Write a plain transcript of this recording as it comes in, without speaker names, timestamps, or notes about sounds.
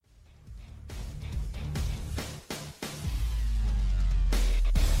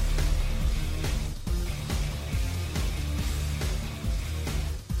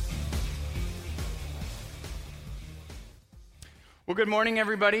Well, good morning,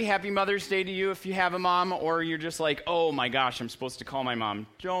 everybody. Happy Mother's Day to you if you have a mom, or you're just like, oh my gosh, I'm supposed to call my mom.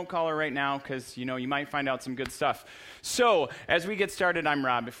 Don't call her right now because, you might find out some good stuff. So, as we get started, I'm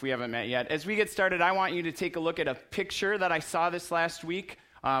Rob, if we haven't met yet. As we get started, I want you to take a look at a picture that I saw this last week.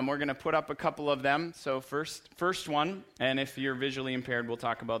 We're going to put up a couple of them. So first one, and if you're visually impaired, we'll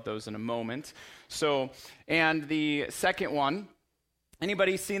talk about those in a moment. So, and the second one,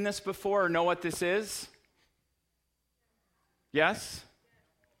 anybody seen this before or know what this is? Yes?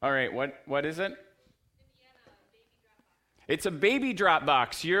 All right, what is it? It's a baby drop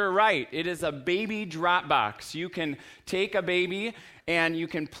box. You're right. It is a baby drop box. You can take a baby and you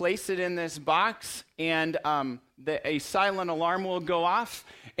can place it in this box, and a silent alarm will go off,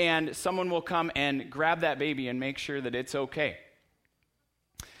 and someone will come and grab that baby and make sure that it's okay.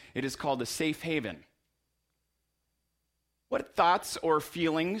 It is called a safe haven. What thoughts or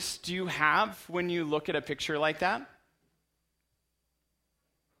feelings do you have when you look at a picture like that?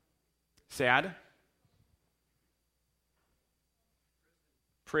 Sad?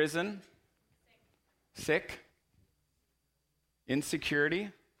 Prison? Sick? Insecurity?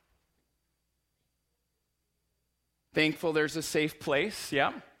 Thankful there's a safe place,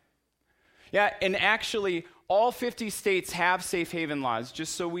 yeah. Yeah, and actually, all 50 states have safe haven laws.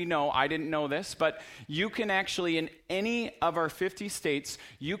 Just so we know, I didn't know this, but you can actually, in any of our 50 states,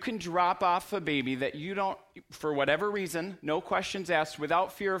 you can drop off a baby that you don't, for whatever reason, no questions asked,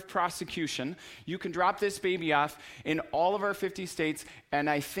 without fear of prosecution. You can drop this baby off in all of our 50 states, and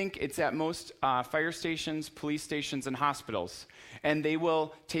I think it's at most fire stations, police stations, and hospitals. And they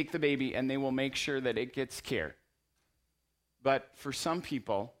will take the baby and they will make sure that it gets care. But for some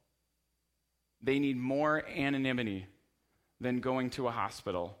people, they need more anonymity than going to a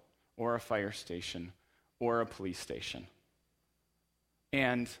hospital or a fire station or a police station.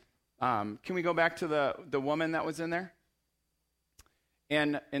 And can we go back to the woman that was in there?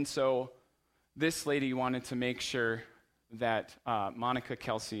 And so this lady wanted to make sure that, Monica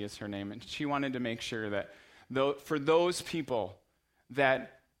Kelsey is her name, and she wanted to make sure that for those people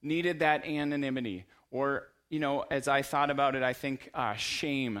that needed that anonymity, or, as I thought about it, I think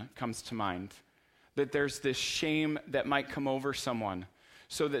shame comes to mind. That there's this shame that might come over someone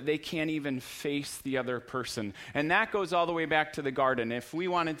so that they can't even face the other person. And that goes all the way back to the garden. If we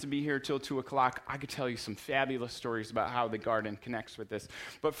wanted to be here till 2 o'clock, I could tell you some fabulous stories about how the garden connects with this.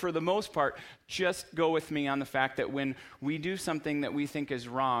 But for the most part, just go with me on the fact that when we do something that we think is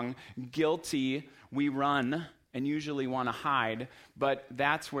wrong, guilty, we run and usually want to hide. But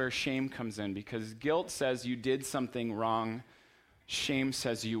that's where shame comes in, because guilt says you did something wrong. Shame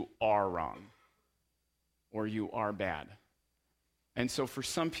says you are wrong, or you are bad. And so for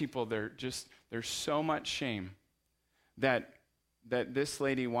some people, there's so much shame that this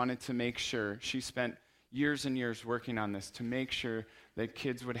lady wanted to make sure, she spent years and years working on this to make sure that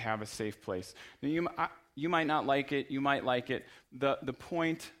kids would have a safe place. Now, you might not like it, you might like it. The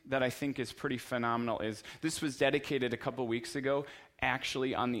point that I think is pretty phenomenal is this was dedicated a couple weeks ago,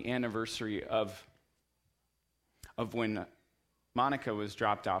 actually on the anniversary of when Monica was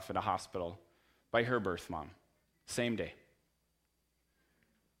dropped off at a hospital by her birth mom, same day.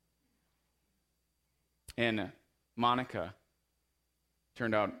 And Monica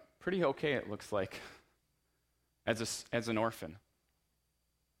turned out pretty okay, it looks like, as an orphan.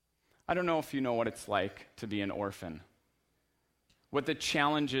 I don't know if you know what it's like to be an orphan, what the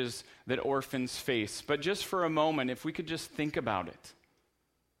challenges that orphans face, but just for a moment, if we could just think about it.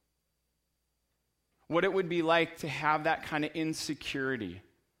 What it would be like to have that kind of insecurity.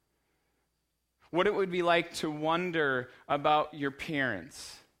 What it would be like to wonder about your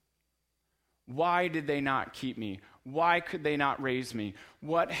parents. Why did they not keep me? Why could they not raise me?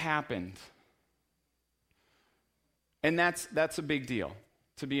 What happened? And that's a big deal,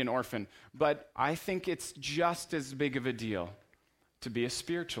 to be an orphan. But I think it's just as big of a deal to be a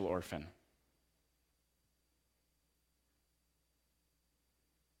spiritual orphan.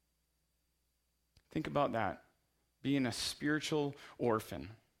 Think about that, being a spiritual orphan.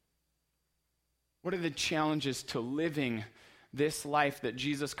 What are the challenges to living this life that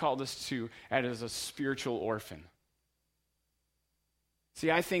Jesus called us to as a spiritual orphan?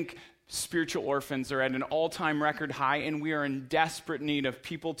 See, I think spiritual orphans are at an all-time record high, and we are in desperate need of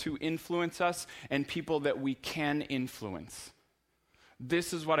people to influence us and people that we can influence.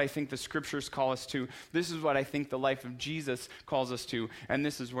 This is what I think the scriptures call us to. This is what I think the life of Jesus calls us to, and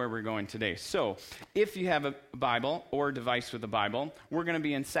this is where we're going today. So, if you have a Bible or a device with a Bible, we're going to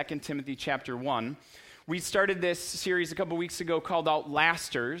be in 2 Timothy chapter 1. We started this series a couple weeks ago called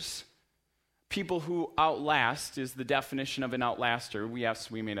Outlasters. People who outlast is the definition of an outlaster. We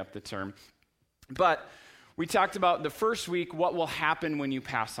made up the term. But We talked about the first week, what will happen when you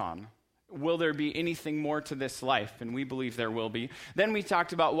pass on? Will there be anything more to this life? And we believe there will be. Then we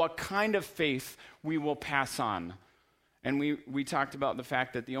talked about what kind of faith we will pass on. And we talked about the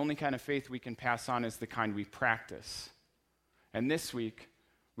fact that the only kind of faith we can pass on is the kind we practice. And this week,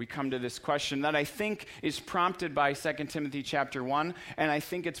 we come to this question that I think is prompted by 2 Timothy chapter 1, and I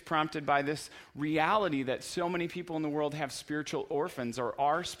think it's prompted by this reality that so many people in the world have spiritual orphans or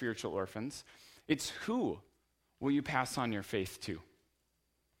are spiritual orphans. It's who will you pass on your faith to?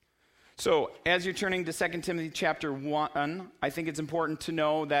 So as you're turning to 2 Timothy chapter 1, I think it's important to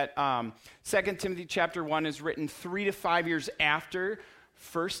know that 2 Timothy chapter 1 is written 3 to 5 years after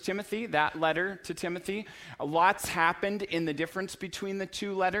 1 Timothy, that letter to Timothy. Lots happened in the difference between the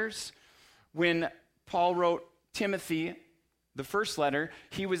two letters. When Paul wrote Timothy, the first letter,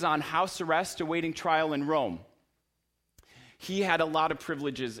 he was on house arrest awaiting trial in Rome. He had a lot of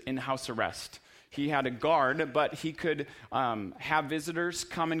privileges in house arrest. He had a guard, but he could have visitors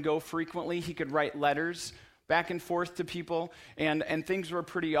come and go frequently. He could write letters back and forth to people, and things were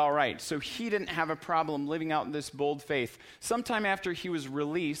pretty all right. So he didn't have a problem living out this bold faith. Sometime after he was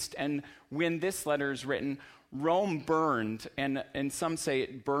released, and when this letter is written, Rome burned, and some say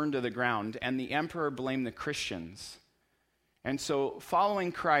it burned to the ground, and the emperor blamed the Christians. And so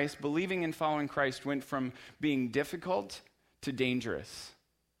following Christ, believing in following Christ, went from being difficult to dangerous.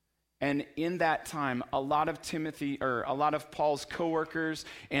 And in that time, a lot of Paul's coworkers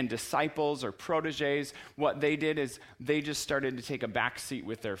and disciples or proteges, what they did is they just started to take a back seat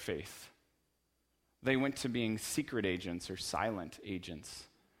with their faith. They went to being secret agents or silent agents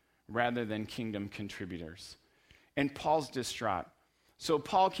rather than kingdom contributors. And Paul's distraught. So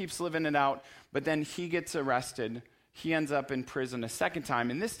Paul keeps living it out, but then he gets arrested. He ends up in prison a second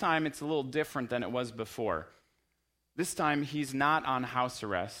time, and this time it's a little different than it was before. This time, he's not on house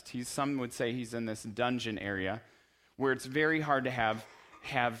arrest. Some would say he's in this dungeon area where it's very hard to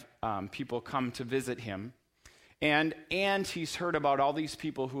have people come to visit him. And he's heard about all these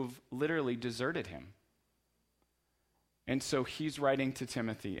people who've literally deserted him. And so he's writing to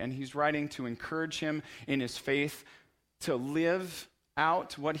Timothy, and he's writing to encourage him in his faith to live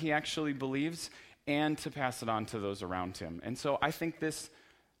out what he actually believes and to pass it on to those around him. And so I think this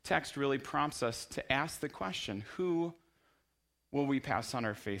text really prompts us to ask the question, who will we pass on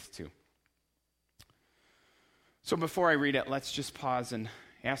our faith to? So before I read it, let's just pause and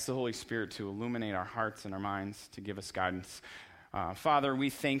ask the Holy Spirit to illuminate our hearts and our minds, to give us guidance. Father,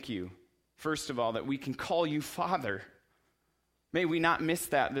 we thank you, first of all, that we can call you Father. May we not miss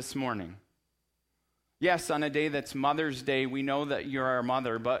that this morning. Yes, on a day that's Mother's Day, we know that you're our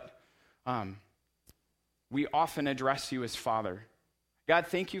mother, but we often address you as Father. God,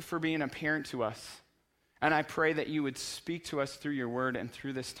 thank you for being a parent to us. And I pray that you would speak to us through your word and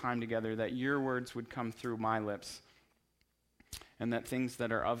through this time together, that your words would come through my lips, and that things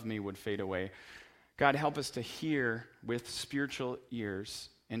that are of me would fade away. God, help us to hear with spiritual ears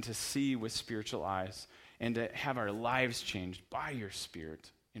and to see with spiritual eyes and to have our lives changed by your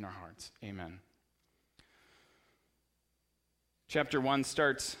Spirit in our hearts. Amen. Chapter 1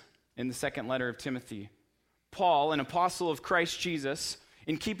 starts in the second letter of Timothy. Paul, an apostle of Christ Jesus,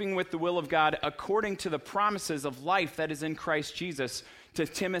 in keeping with the will of God, according to the promises of life that is in Christ Jesus, to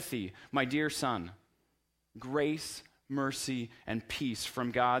Timothy, my dear son, grace, mercy, and peace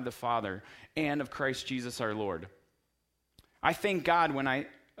from God the Father and of Christ Jesus our Lord. I thank God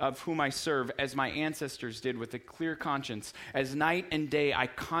of whom I serve, as my ancestors did with a clear conscience, as night and day I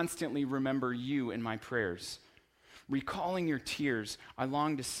constantly remember you in my prayers. Recalling your tears, I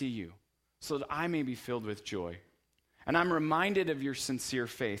long to see you, so that I may be filled with joy. And I'm reminded of your sincere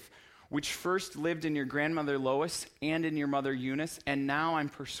faith, which first lived in your grandmother Lois and in your mother Eunice, and now I'm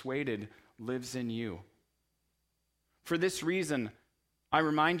persuaded lives in you. For this reason, I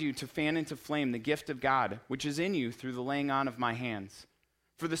remind you to fan into flame the gift of God, which is in you through the laying on of my hands.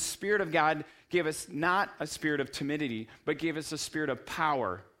 For the Spirit of God gave us not a spirit of timidity, but gave us a spirit of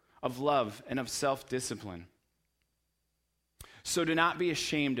power, of love, and of self-discipline. So do not be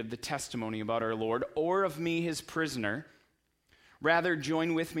ashamed of the testimony about our Lord or of me, his prisoner. Rather,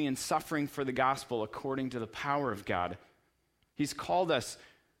 join with me in suffering for the gospel according to the power of God. He's called us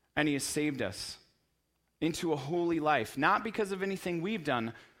and he has saved us into a holy life, not because of anything we've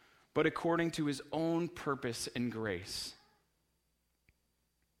done, but according to his own purpose and grace.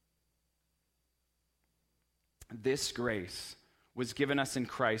 This grace was given us in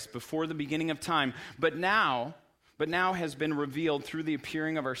Christ before the beginning of time, but now has been revealed through the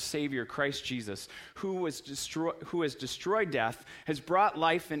appearing of our Savior, Christ Jesus, who has destroyed death, has brought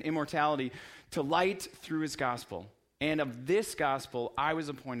life and immortality to light through his gospel. And of this gospel I was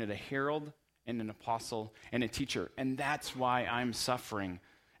appointed a herald and an apostle and a teacher. And that's why I'm suffering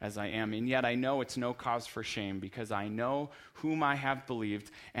as I am. And yet I know it's no cause for shame, because I know whom I have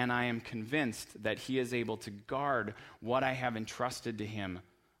believed, and I am convinced that he is able to guard what I have entrusted to him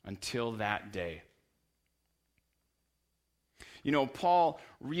until that day. You know, Paul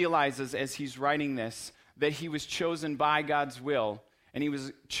realizes as he's writing this that he was chosen by God's will, and he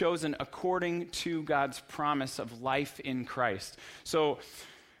was chosen according to God's promise of life in Christ. So,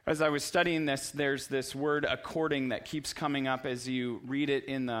 as I was studying this, there's this word according that keeps coming up as you read it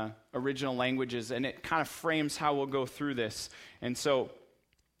in the original languages, and it kind of frames how we'll go through this. And so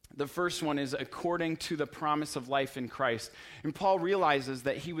the first one is according to the promise of life in Christ. And Paul realizes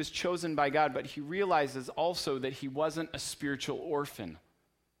that he was chosen by God, but he realizes also that he wasn't a spiritual orphan.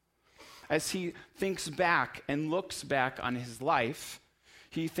 As he thinks back and looks back on his life,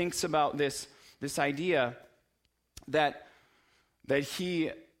 he thinks about this idea that he,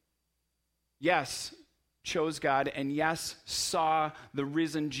 yes, chose God, and yes, saw the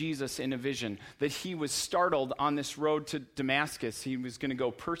risen Jesus in a vision, that he was startled on this road to Damascus. He was going to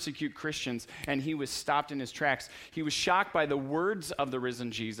go persecute Christians, and he was stopped in his tracks. He was shocked by the words of the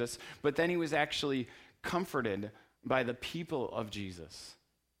risen Jesus, but then he was actually comforted by the people of Jesus.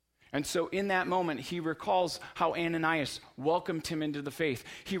 And so in that moment, he recalls how Ananias welcomed him into the faith.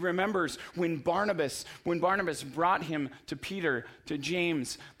 He remembers when Barnabas brought him to Peter, to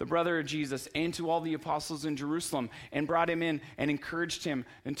James, the brother of Jesus, and to all the apostles in Jerusalem, and brought him in and encouraged him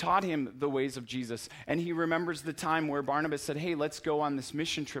and taught him the ways of Jesus. And he remembers the time where Barnabas said, hey, let's go on this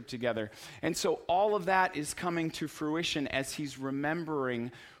mission trip together. And so all of that is coming to fruition as he's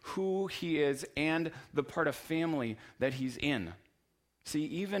remembering who he is and the part of family that he's in. See,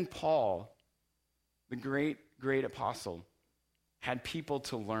 even Paul, the great, great apostle, had people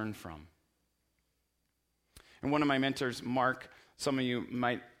to learn from. And one of my mentors, Mark, some of you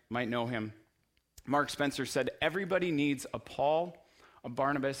might know him, Mark Spencer said, everybody needs a Paul, a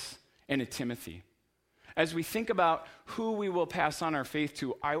Barnabas, and a Timothy. As we think about who we will pass on our faith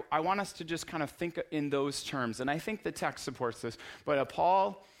to, I want us to just kind of think in those terms. And I think the text supports this. But a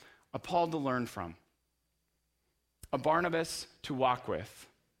Paul to learn from, a Barnabas to walk with,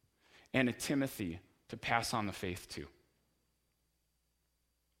 and a Timothy to pass on the faith to.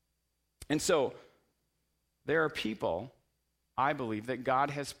 And so, there are people, I believe, that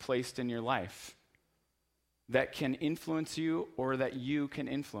God has placed in your life that can influence you or that you can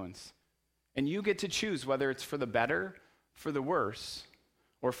influence. And you get to choose whether it's for the better, for the worse,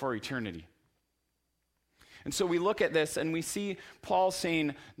 or for eternity. And so we look at this and we see Paul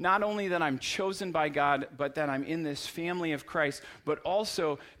saying, not only that I'm chosen by God, but that I'm in this family of Christ, but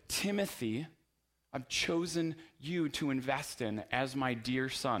also, Timothy, I've chosen you to invest in as my dear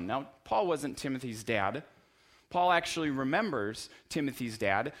son. Now, Paul wasn't Timothy's dad. Paul actually remembers Timothy's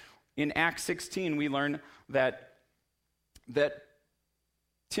dad. In Acts 16, we learn that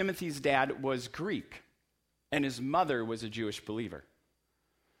Timothy's dad was Greek, and his mother was a Jewish believer.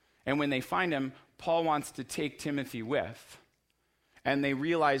 And when they find him, Paul wants to take Timothy with, and they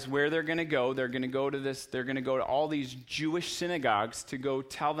realize where they're going to go. They're going to go to all these Jewish synagogues to go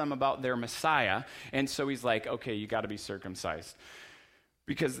tell them about their Messiah. And so he's like, okay, you got to be circumcised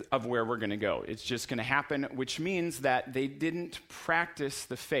because of where we're going to go. It's just going to happen, which means that they didn't practice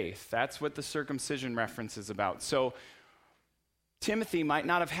the faith. That's what the circumcision reference is about. So Timothy might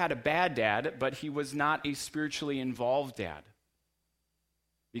not have had a bad dad, but he was not a spiritually involved dad.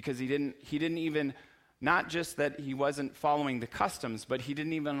 Because he didn't even, not just that he wasn't following the customs, but he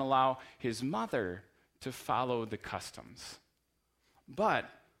didn't even allow his mother to follow the customs. But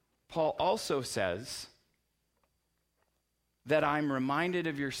Paul also says that I'm reminded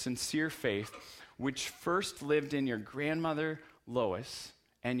of your sincere faith, which first lived in your grandmother Lois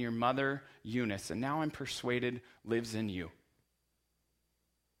and your mother Eunice, and now I'm persuaded lives in you.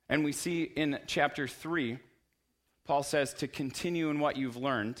 And we see in chapter 3, Paul says to continue in what you've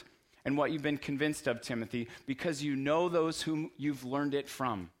learned and what you've been convinced of, Timothy, because you know those whom you've learned it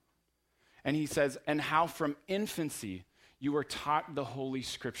from. And he says, and how from infancy you were taught the Holy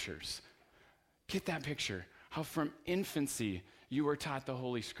Scriptures. Get that picture. How from infancy you were taught the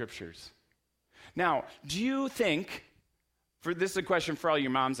Holy Scriptures. Now, do you think, this is a question for all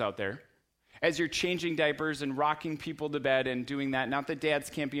your moms out there, as you're changing diapers and rocking people to bed and doing that, not that dads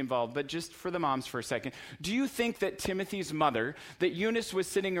can't be involved, but just for the moms for a second, do you think that Timothy's mother, that Eunice was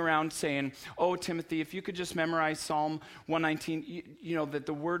sitting around saying, oh, Timothy, if you could just memorize Psalm 119, that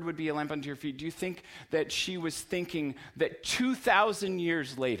the word would be a lamp unto your feet, do you think that she was thinking that 2,000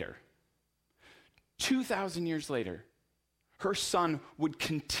 years later, her son would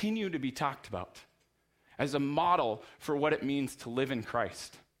continue to be talked about as a model for what it means to live in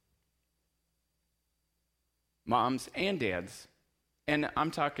Christ? moms and dads. And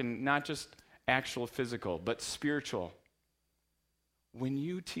I'm talking not just actual physical, but spiritual. When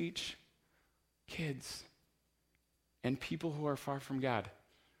you teach kids and people who are far from God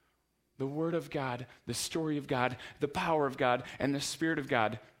the Word of God, the story of God, the power of God, and the Spirit of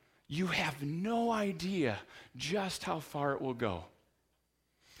God, you have no idea just how far it will go.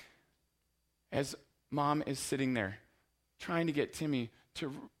 As mom is sitting there trying to get Timmy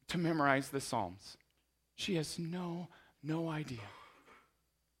to memorize the Psalms, she has no idea.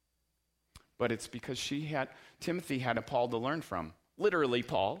 But it's because Timothy had a Paul to learn from. Literally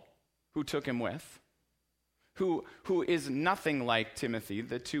Paul, who took him with, who is nothing like Timothy.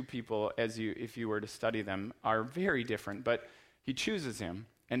 The two people, if you were to study them, are very different, but he chooses him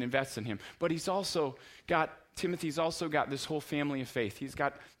and invests in him. But Timothy's also got this whole family of faith. He's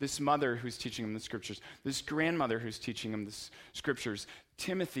got this mother who's teaching him the scriptures, this grandmother who's teaching him the scriptures.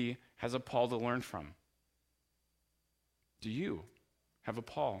 Timothy has a Paul to learn from. Do you have a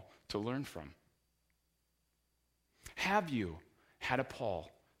Paul to learn from? Have you had a Paul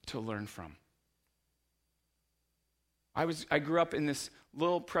to learn from? I grew up in this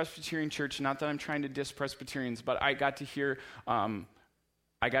little Presbyterian church, not that I'm trying to diss Presbyterians, but I got to hear in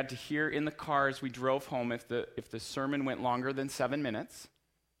the car as we drove home if the sermon went longer than 7 minutes.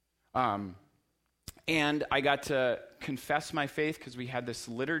 And I got to confess my faith because we had this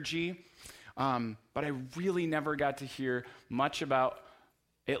liturgy. But I really never got to hear much about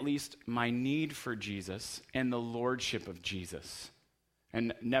at least my need for Jesus and the lordship of Jesus,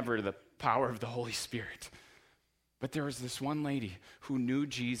 and never the power of the Holy Spirit. But there was this one lady who knew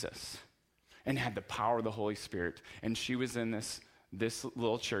Jesus and had the power of the Holy Spirit, and she was in this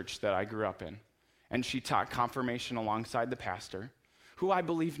little church that I grew up in, and she taught confirmation alongside the pastor, who I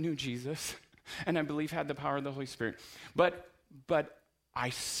believe knew Jesus, and I believe had the power of the Holy Spirit. But I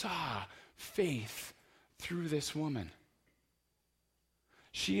saw faith through this woman.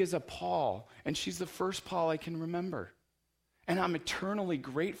 She is a Paul, and she's the first Paul I can remember, and I'm eternally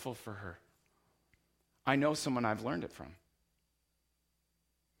grateful for her. I know someone I've learned it from.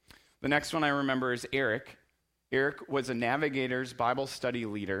 The next one I remember is Eric. Eric was a Navigator's Bible study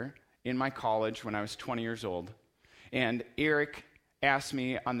leader in my college when I was 20 years old. And Eric asked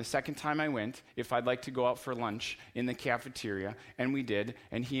me on the second time I went if I'd like to go out for lunch in the cafeteria, and we did.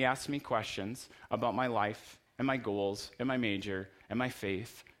 And he asked me questions about my life and my goals and my major and my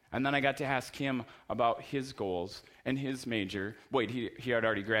faith. And then I got to ask him about his goals and his major. Wait, he had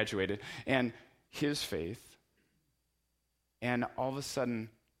already graduated. And his faith. And all of a sudden,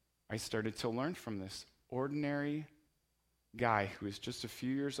 I started to learn from this ordinary guy who is just a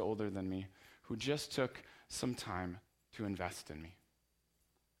few years older than me, who just took some time to invest in me.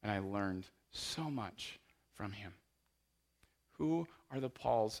 And I learned so much from him. Who are the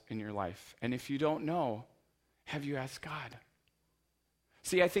Pauls in your life? And if you don't know, have you asked God?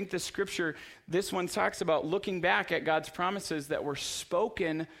 See, I think the scripture, this one talks about looking back at God's promises that were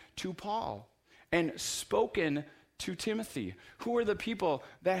spoken to Paul and spoken to Timothy. Who are the people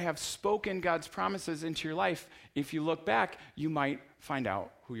that have spoken God's promises into your life? If you look back, you might find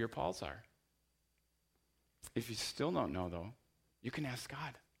out who your Pauls are. If you still don't know, though, you can ask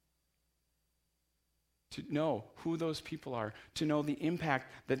God to know who those people are, to know the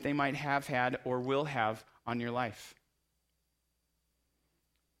impact that they might have had or will have on your life.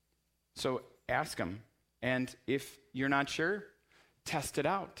 So ask them, and if you're not sure, test it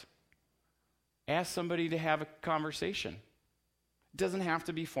out. Ask somebody to have a conversation. It doesn't have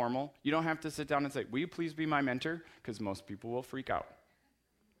to be formal. You don't have to sit down and say, will you please be my mentor? Because most people will freak out.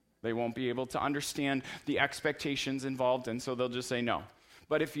 They won't be able to understand the expectations involved, and so they'll just say no.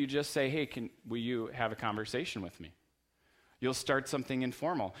 But if you just say, hey, will you have a conversation with me? You'll start something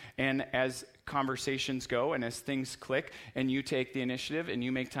informal. And as conversations go and as things click and you take the initiative and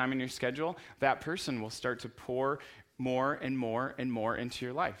you make time in your schedule, that person will start to pour more and more and more into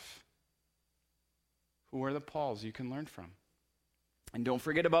your life. Who are the Pauls you can learn from? And don't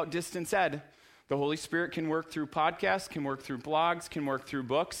forget about Distance Ed. The Holy Spirit can work through podcasts, can work through blogs, can work through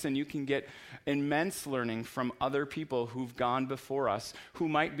books, and you can get immense learning from other people who've gone before us, who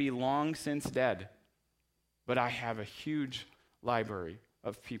might be long since dead. But I have a huge library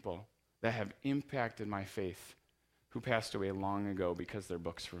of people that have impacted my faith who passed away long ago because their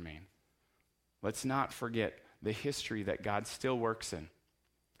books remain. Let's not forget the history that God still works in.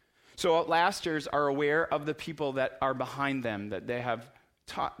 So outlasters are aware of the people that are behind them, that they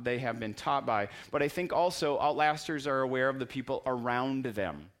have been taught by. But I think also outlasters are aware of the people around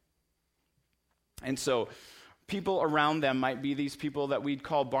them. And so people around them might be these people that we'd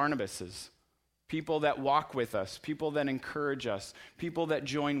call Barnabases, people that walk with us, people that encourage us, people that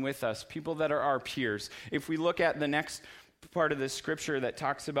join with us, people that are our peers. If we look at the next part of this scripture that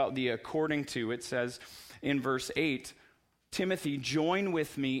talks about the according to, it says in verse 8, Timothy, join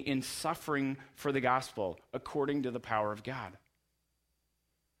with me in suffering for the gospel according to the power of God.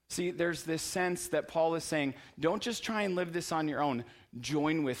 See, there's this sense that Paul is saying, don't just try and live this on your own.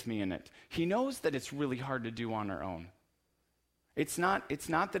 Join with me in it. He knows that it's really hard to do on our own. It's not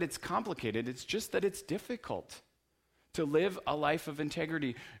that it's complicated. It's just that it's difficult to live a life of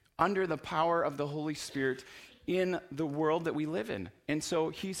integrity under the power of the Holy Spirit in the world that we live in. And so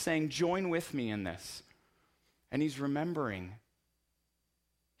he's saying, join with me in this. And he's remembering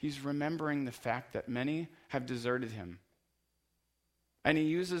the fact that many have deserted him. And he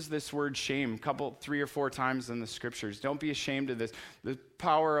uses this word shame 3 or 4 times in the scriptures. Don't be ashamed of this. The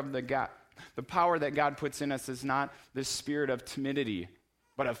power that God puts in us is not this spirit of timidity,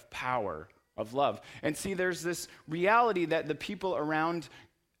 but of power, of love. And see, there's this reality that the people around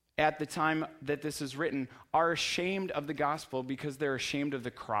at the time that this is written are ashamed of the gospel because they're ashamed of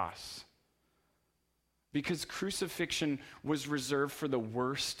the cross. Because crucifixion was reserved for the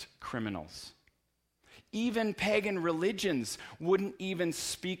worst criminals. Even pagan religions wouldn't even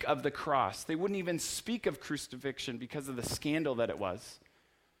speak of the cross. They wouldn't even speak of crucifixion because of the scandal that it was.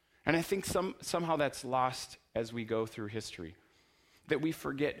 And I think somehow that's lost as we go through history. That we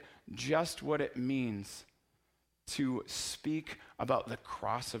forget just what it means to speak about the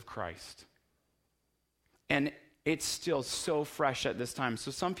cross of Christ. And it's still so fresh at this time.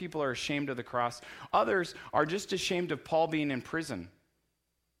 So some people are ashamed of the cross. Others are just ashamed of Paul being in prison.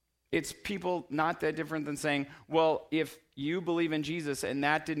 It's people not that different than saying, well, if you believe in Jesus and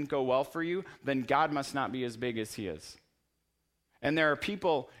that didn't go well for you, then God must not be as big as he is. And there are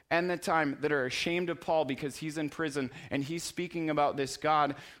people at the time that are ashamed of Paul because he's in prison and he's speaking about this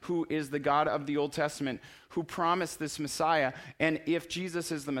God who is the God of the Old Testament, who promised this Messiah. And if Jesus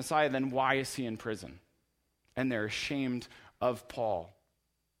is the Messiah, then why is he in prison? And they're ashamed of Paul.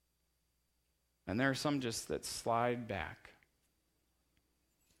 And there are some just that slide back.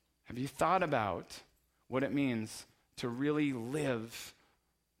 Have you thought about what it means to really live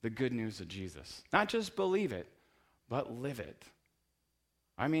the good news of Jesus? Not just believe it, but live it.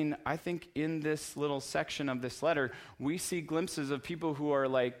 I mean, I think in this little section of this letter, we see glimpses of people who are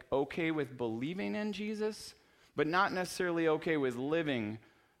like okay with believing in Jesus, but not necessarily okay with living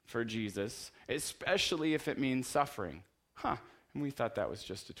for Jesus, especially if it means suffering. And we thought that was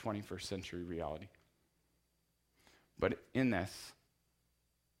just a 21st century reality. But in this,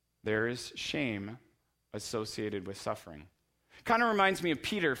 there is shame associated with suffering. Kind of reminds me of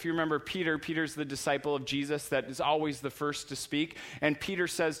Peter. If you remember Peter's the disciple of Jesus that is always the first to speak. And Peter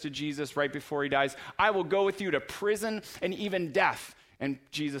says to Jesus right before he dies, I will go with you to prison and even death. And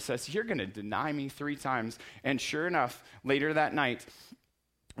Jesus says, you're going to deny me 3 times. And sure enough, later that night,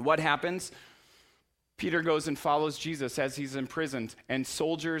 what happens? Peter goes and follows Jesus as he's imprisoned. And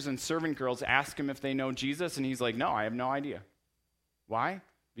soldiers and servant girls ask him if they know Jesus. And he's like, no, I have no idea. Why?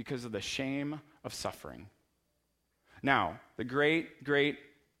 Because of the shame of suffering. Now, the great, great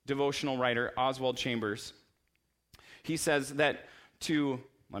devotional writer, Oswald Chambers, he says that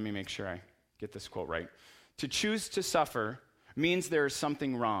let me make sure I get this quote right, to choose to suffer means there is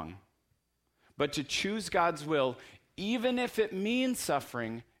something wrong. But to choose God's will, even if it means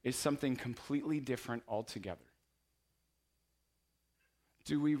suffering, is something completely different altogether.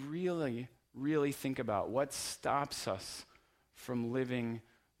 Do we really, really think about what stops us from living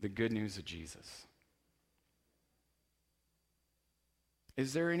the good news of Jesus?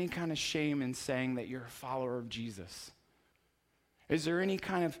 Is there any kind of shame in saying that you're a follower of Jesus? Is there any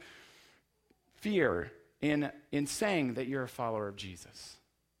kind of fear in saying that you're a follower of Jesus?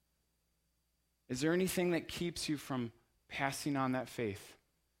 Is there anything that keeps you from passing on that faith?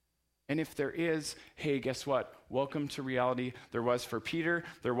 And if there is, hey, guess what? Welcome to reality. There was for Peter,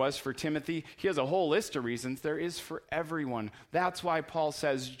 there was for Timothy. He has a whole list of reasons. There is for everyone. That's why Paul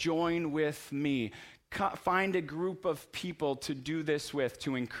says, join with me. Find a group of people to do this with,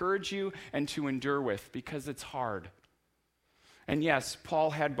 to encourage you and to endure with, because it's hard. And yes, Paul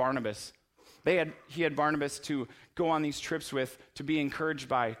had Barnabas. He had Barnabas to go on these trips with, to be encouraged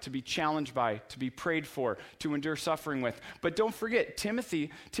by, to be challenged by, to be prayed for, to endure suffering with. But don't forget,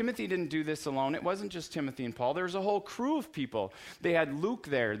 Timothy didn't do this alone. It wasn't just Timothy and Paul. There was a whole crew of people. They had Luke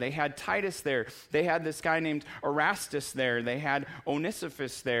there. They had Titus there. They had this guy named Erastus there. They had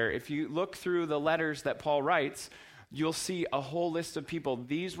Onesiphorus there. If you look through the letters that Paul writes, you'll see a whole list of people.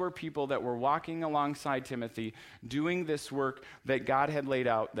 These were people that were walking alongside Timothy, doing this work that God had laid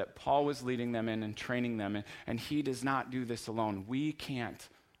out, that Paul was leading them in and training them in. And he does not do this alone. We can't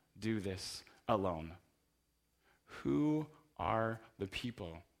do this alone. Who are the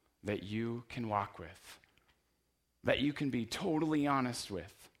people that you can walk with, that you can be totally honest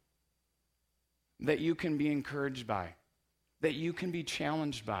with, that you can be encouraged by, that you can be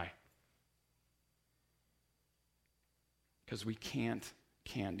challenged by? Because we can't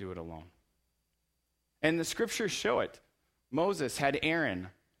do it alone. And the scriptures show it. Moses had Aaron,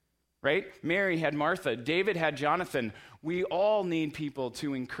 right? Mary had Martha. David had Jonathan. We all need people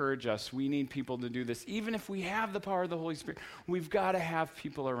to encourage us. We need people to do this. Even if we have the power of the Holy Spirit, we've got to have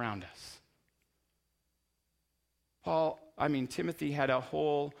people around us. Timothy had a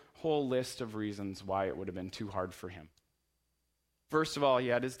whole list of reasons why it would have been too hard for him. First of all, he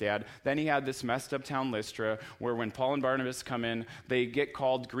had his dad. Then he had this messed up town Lystra, where when Paul and Barnabas come in, they get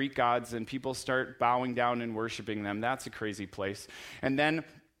called Greek gods and people start bowing down and worshiping them. That's a crazy place. And then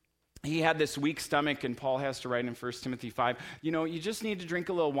he had this weak stomach, and Paul has to write in 1 Timothy 5, you just need to drink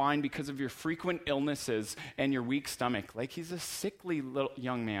a little wine because of your frequent illnesses and your weak stomach. Like, he's a sickly little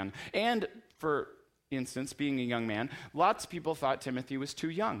young man. And for instance, being a young man, lots of people thought Timothy was too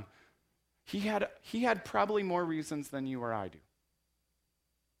young. He had probably more reasons than you or I do.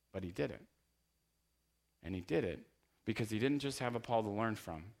 But he did it. And he did it because he didn't just have a Paul to learn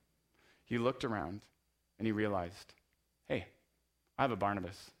from. He looked around and he realized, hey, I have a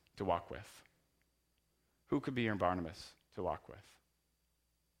Barnabas to walk with. Who could be your Barnabas to walk with?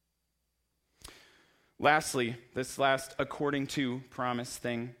 Lastly, this last according to promise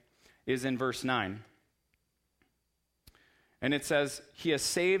thing is in verse 9. And it says, he has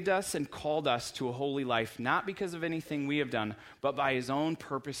saved us and called us to a holy life, not because of anything we have done, but by his own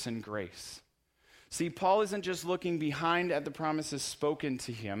purpose and grace. See, Paul isn't just looking behind at the promises spoken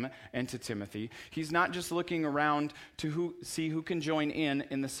to him and to Timothy. He's not just looking around to see who can join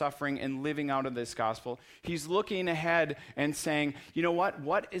in the suffering and living out of this gospel. He's looking ahead and saying, you know what?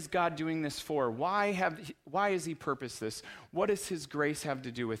 What is God doing this for? Why has he purposed this? What does his grace have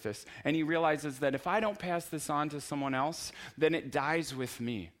to do with this? And he realizes that if I don't pass this on to someone else, then it dies with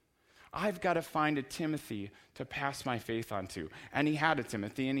me. I've got to find a Timothy to pass my faith on to. And he had a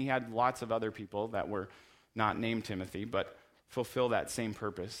Timothy, and he had lots of other people that were not named Timothy, but fulfill that same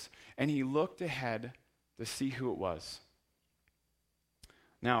purpose. And he looked ahead to see who it was.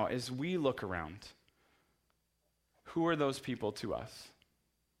 Now, as we look around, who are those people to us?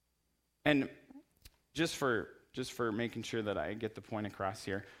 And just for making sure that I get the point across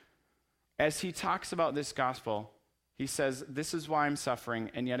here, as he talks about this gospel, he says, this is why I'm suffering,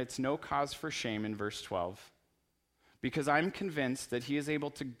 and yet it's no cause for shame in verse 12, because I'm convinced that he is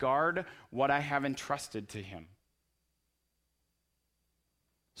able to guard what I have entrusted to him.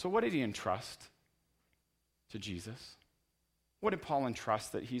 So what did he entrust to Jesus? What did Paul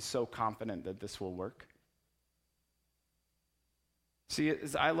entrust that he's so confident that this will work? See,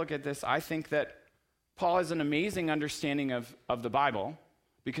 as I look at this, I think that Paul has an amazing understanding of the Bible,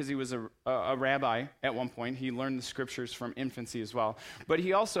 because he was a rabbi at one point. He learned the scriptures from infancy as well. But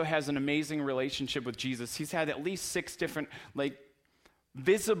he also has an amazing relationship with Jesus. He's had at least 6 different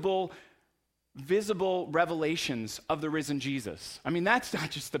visible revelations of the risen Jesus. I mean, that's not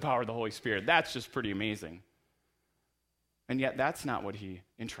just the power of the Holy Spirit. That's just pretty amazing. And yet that's not what he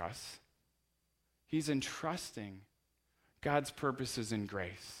entrusts. He's entrusting God's purposes and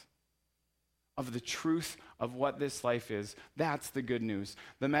grace, of the truth of what this life is. That's the good news.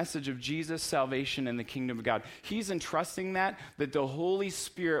 The message of Jesus' salvation and the kingdom of God. He's entrusting that the Holy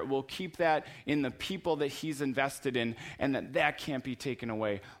Spirit will keep that in the people that he's invested in, and that can't be taken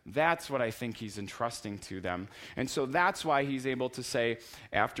away. That's what I think he's entrusting to them. And so that's why he's able to say,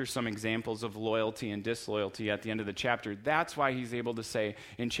 after some examples of loyalty and disloyalty at the end of the chapter, that's why he's able to say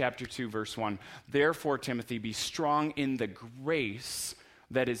in chapter 2, verse 1, therefore, Timothy, be strong in the grace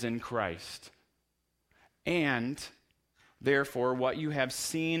that is in Christ. And therefore, what you have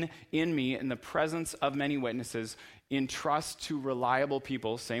seen in me in the presence of many witnesses, entrust to reliable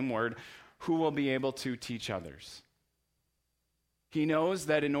people, same word, who will be able to teach others. He knows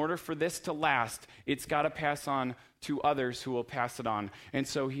that in order for this to last, it's got to pass on to others who will pass it on. And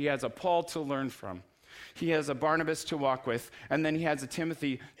so he has a Paul to learn from. He has a Barnabas to walk with, and then he has a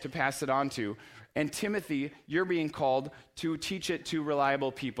Timothy to pass it on to. And Timothy, you're being called to teach it to reliable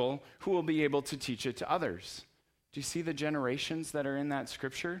people who will be able to teach it to others. Do you see the generations that are in that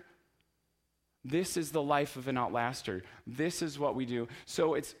scripture? This is the life of an outlaster. This is what we do.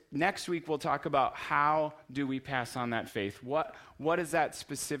 So next week we'll talk about how do we pass on that faith. What does that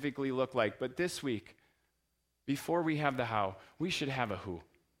specifically look like? But this week, before we have the how, we should have a who.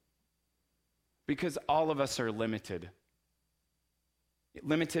 Because all of us are limited.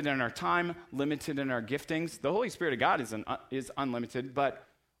 Limited in our time, limited in our giftings. The Holy Spirit of God is unlimited, but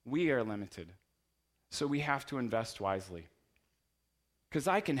We are limited. So we have to invest wisely. Because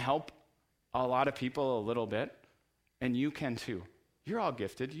I can help a lot of people a little bit, and you can too. You're all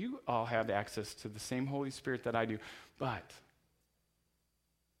gifted. You all have access to the same Holy Spirit that I do. But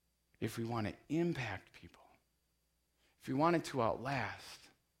if we want to impact people, if we want it to outlast,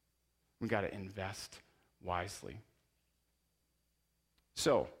 we got to invest wisely.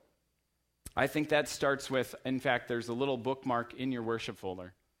 So, I think that starts with, in fact, there's a little bookmark in your worship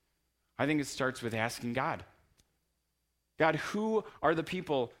folder. I think it starts with asking God. God, who are the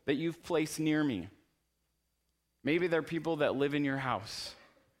people that you've placed near me? Maybe they're people that live in your house.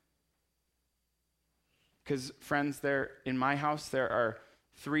 Because, friends, in my house, there are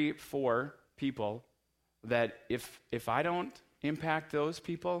 3, 4 people that if I don't impact those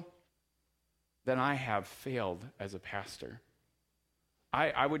people, then I have failed as a pastor.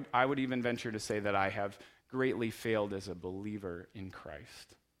 I would even venture to say that I have greatly failed as a believer in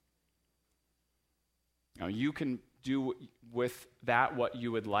Christ. Now, you can do with that what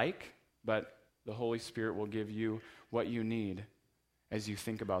you would like, but the Holy Spirit will give you what you need as you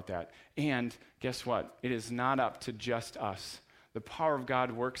think about that. And guess what? It is not up to just us. The power of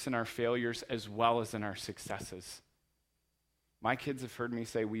God works in our failures as well as in our successes. My kids have heard me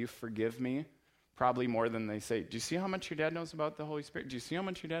say, "Will you forgive me?" Probably more than they say, "Do you see how much your dad knows about the Holy Spirit? Do you see how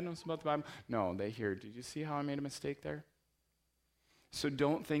much your dad knows about the Bible?" No, they hear, "Did you see how I made a mistake there?" So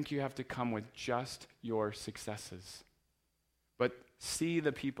don't think you have to come with just your successes, but see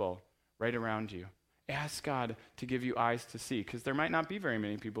the people right around you. Ask God to give you eyes to see, because there might not be very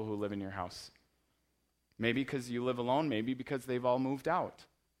many people who live in your house. Maybe because you live alone, maybe because they've all moved out.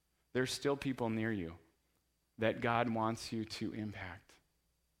 There's still people near you that God wants you to impact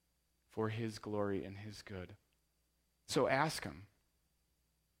for his glory and his good. So ask him.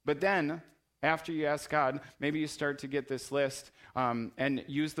 But then, after you ask God, maybe you start to get this list and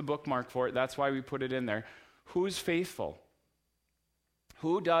use the bookmark for it. That's why we put it in there. Who's faithful?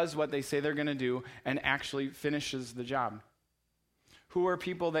 Who does what they say they're going to do and actually finishes the job? Who are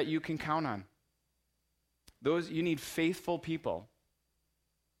people that you can count on? You need faithful people.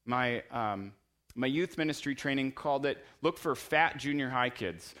 My youth ministry training called it, look for fat junior high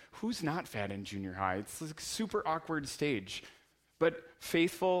kids. Who's not fat in junior high? It's like a super awkward stage. But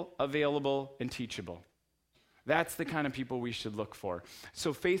faithful, available, and teachable. That's the kind of people we should look for.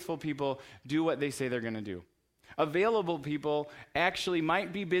 So faithful people do what they say they're going to do. Available people actually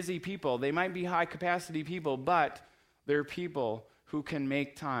might be busy people. They might be high capacity people, but they're people who can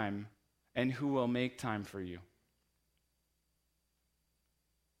make time and who will make time for you.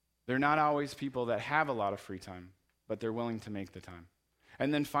 They're not always people that have a lot of free time, but they're willing to make the time.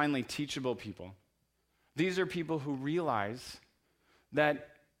 And then finally, teachable people. These are people who realize that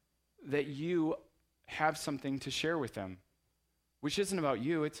you have something to share with them, which isn't about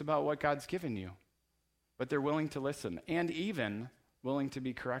you, it's about what God's given you. But they're willing to listen and even willing to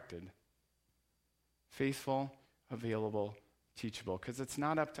be corrected. Faithful, available, teachable, because it's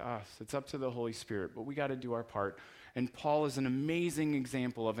not up to us, it's up to the Holy Spirit, but we got to do our part. And Paul is an amazing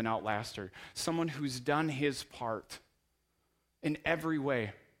example of an outlaster, someone who's done his part in every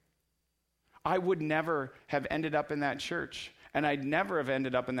way. I would never have ended up in that church, and I'd never have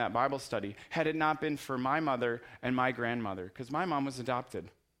ended up in that Bible study had it not been for my mother and my grandmother, because my mom was adopted.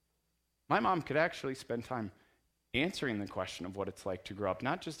 My mom could actually spend time answering the question of what it's like to grow up,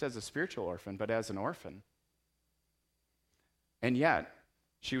 not just as a spiritual orphan, but as an orphan. And yet,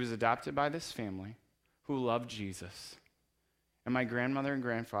 she was adopted by this family who loved Jesus. And my grandmother and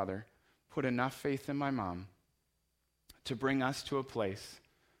grandfather put enough faith in my mom to bring us to a place,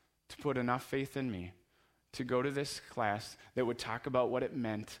 to put enough faith in me, to go to this class that would talk about what it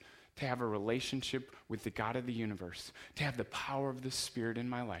meant to have a relationship with the God of the universe, to have the power of the Spirit in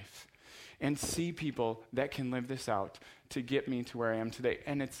my life, and see people that can live this out to get me to where I am today.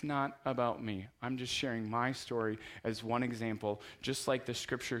 And it's not about me. I'm just sharing my story as one example, just like the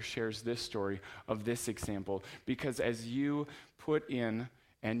scripture shares this story of this example. Because as you put in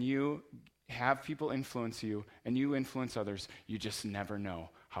and you have people influence you and you influence others, you just never know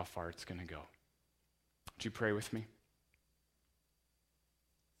how far it's going to go. Would you pray with me?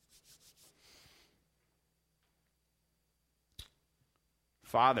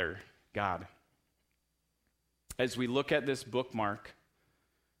 Father, God, as we look at this bookmark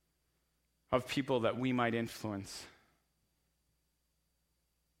of people that we might influence,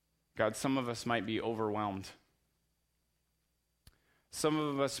 God, some of us might be overwhelmed. Some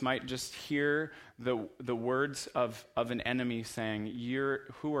of us might just hear the words of an enemy saying,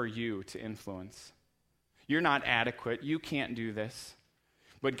 who are you to influence? You're not adequate. You can't do this.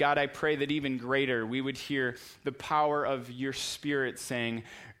 But God, I pray that even greater, we would hear the power of your Spirit saying,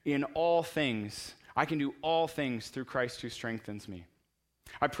 in all things, I can do all things through Christ who strengthens me.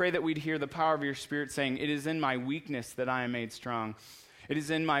 I pray that we'd hear the power of your Spirit saying, it is in my weakness that I am made strong. It is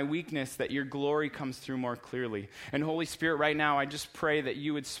in my weakness that your glory comes through more clearly. And Holy Spirit, right now, I just pray that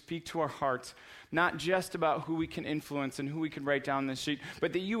you would speak to our hearts, not just about who we can influence and who we can write down this sheet,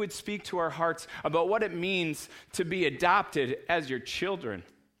 but that you would speak to our hearts about what it means to be adopted as your children,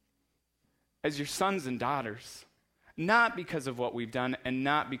 as your sons and daughters, not because of what we've done and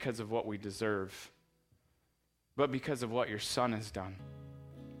not because of what we deserve, but because of what your Son has done.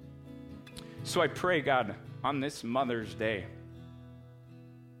 So I pray, God, on this Mother's Day,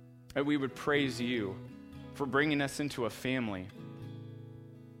 that we would praise you for bringing us into a family.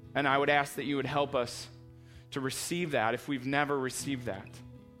 And I would ask that you would help us to receive that if we've never received that.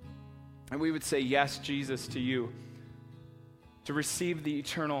 And we would say yes, Jesus, to you, to receive the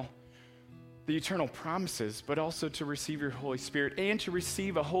eternal promises, but also to receive your Holy Spirit and to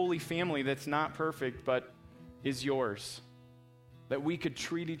receive a holy family that's not perfect, but is yours. That we could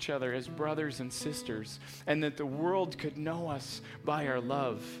treat each other as brothers and sisters, and that the world could know us by our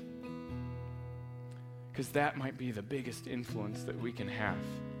love. Because that might be the biggest influence that we can have.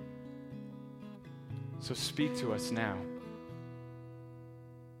 So speak to us now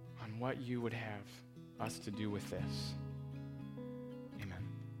on what you would have us to do with this.